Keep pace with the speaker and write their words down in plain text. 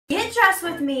dress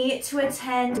with me to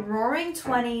attend Roaring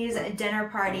 20s dinner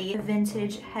party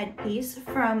vintage headpiece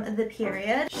from the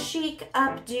period. Chic,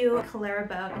 updo,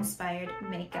 Clara inspired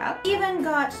makeup. Even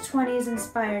got 20s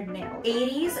inspired nails.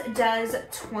 80s does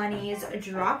 20s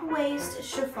drop waist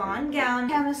chiffon gown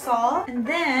camisole. And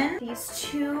then these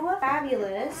two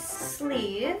fabulous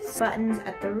sleeves, buttons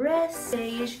at the wrist,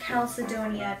 beige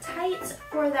Chalcedonia tights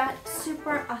for that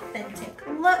super authentic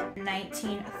look.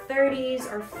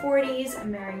 1930s or 40s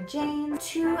Mary Jane.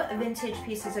 Two vintage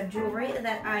pieces of jewelry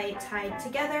that I tied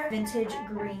together. Vintage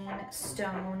green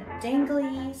stone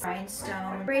danglies,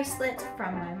 rhinestone bracelet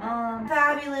from my mom.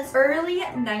 Fabulous early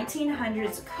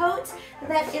 1900s coat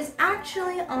that is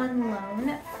actually on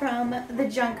loan from the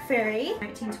Junk Fairy.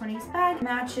 1920s bag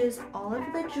matches all of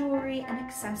the jewelry and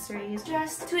accessories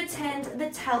just to attend the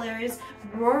Teller's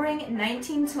Roaring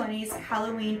 1920s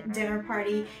Halloween dinner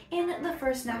party in the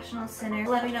First National Center.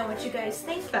 Let me know what you guys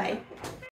think. Bye.